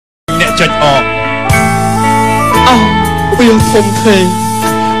ចុចអកវាធំធេង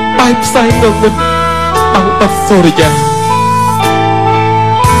បែបផ្សាយទៅវិញអោបាត់សូរិយា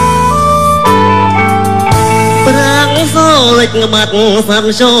ប្រាំងសូរិចបាត់សាំ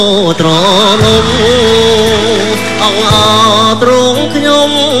សូត្រនំអងអទ្រង់ខ្ញុំ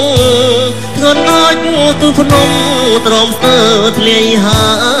ធ្ងន់ដូចទូភ្នំទ្រាំស្ទើរធ្លាយហើ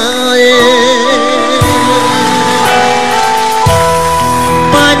យ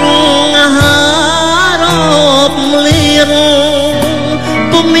បញ្ហារອບលៀន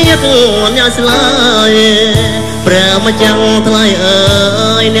ពុំមានអ្នកស្លាយព្រះម្ចាស់ថ្លៃអើ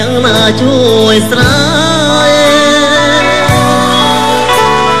យអ្នកណាជួយស្រាយ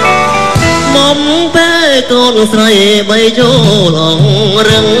មុំពេលកូនស្រីបីយោលអង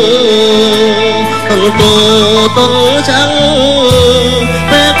រឹងតងតូតងចាំង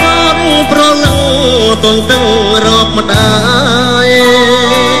ពេលកូនប្រលឹងតងតឹងរកម្ដាយ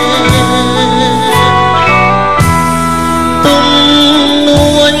ទុំ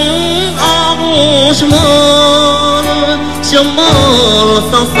នួនអងស្មោលចំមល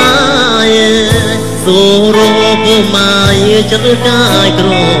សរសាយសូរោពុម៉ាយចិត្តកាយក្រ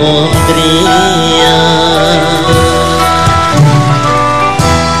មគ្រា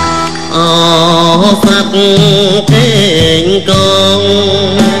សัตว์កេងកង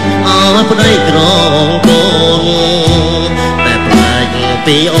អស់ប្តីក្រងកូនតែផ្លាច់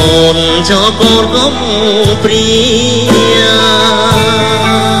ពីអូនចោលកូនកុំព្រា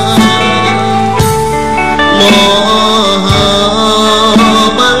ម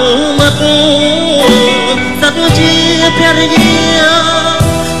កបាំងមិត្តសត្វជាភរិយា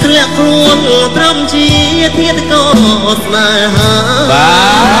ធ្លាក់ខ្លួនត្រឹមជាធាតុកោស្នេហា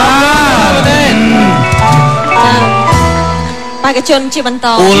បេក្ខជនជាបន្ត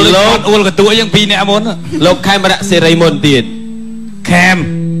អ៊ូលកតួយើង2នាក់មុនលោកខេមរៈសេរីមុនទៀតខេម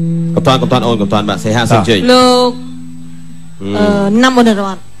កំតាន់អូនកំតាន់បាទសេហាសុំជើញលោកណាំមុនរ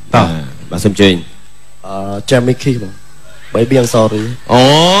តតើបាទសុំជើញJamie Keys បង Baby I'm sorry អូ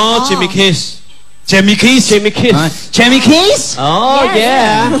Jamie Keys Jamie Keys Jamie Keys oh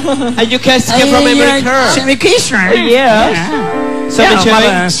yeah and you can skip from America Jamie Keys right so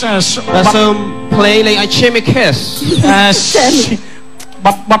some play like a Jamie Keys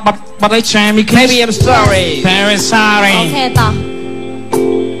but I Jamie Keys maybe I'm sorry very sorry អូខេតោះ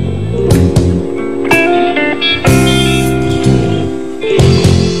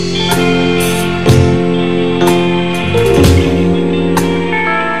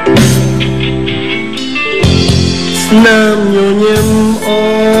ណាមញញឹមអូ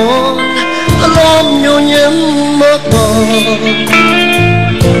នលំញញឹមមក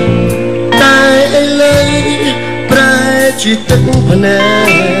តែឥឡូវប្រែជាទឹកភ្នែ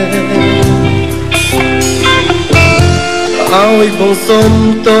កឲ្យបងសុំ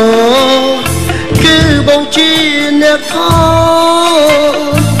តគឺបងជាអ្នកខ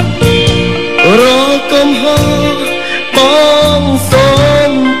រកុំហោបង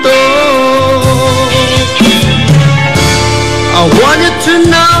សុំតI wanted to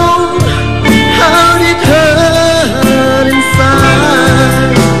know how it hurt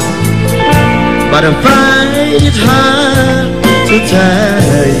inside, but I find it hard to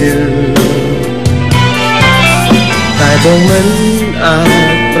tell you. តែបងមិនអា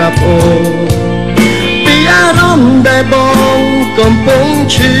ចប្រាប់អូនពីអារម្មណ៍ដែលបងកំពុង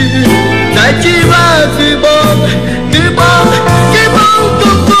ឈឺតែជីវ៉ាគឺបងកំ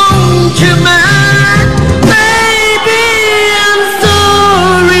ពុងឈឺមែន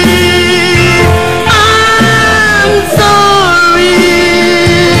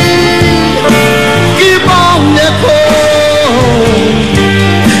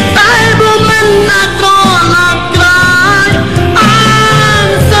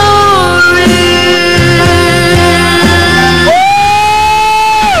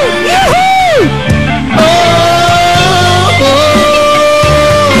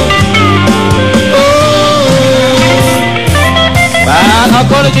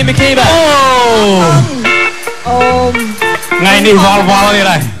ជីមីគីបាទថ្ងៃនេះវល់នេះ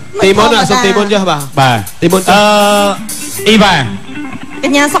ដែរទីមុនសុំទីមុនចុះបាទទីមុនអ៊ីវ៉ាក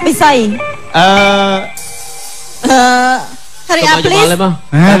ញ្ញាសុកពិសីHurry up please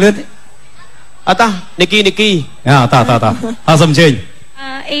លឿនអត់តោះនីគីតអសុំជើញ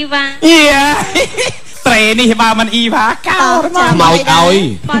អ៊ីវ៉ាត្រេនេះបើមិនអ៊ីវ៉ាកោខ្មោចឲ្យ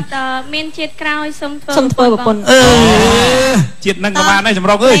បាត់មានជាតិក្រោយសុំធ្វើប្រពន្ធជាតិនឹងប្រហែលនេះចម្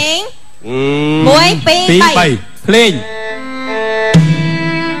រុកអើយ1 2 3ភ្លេង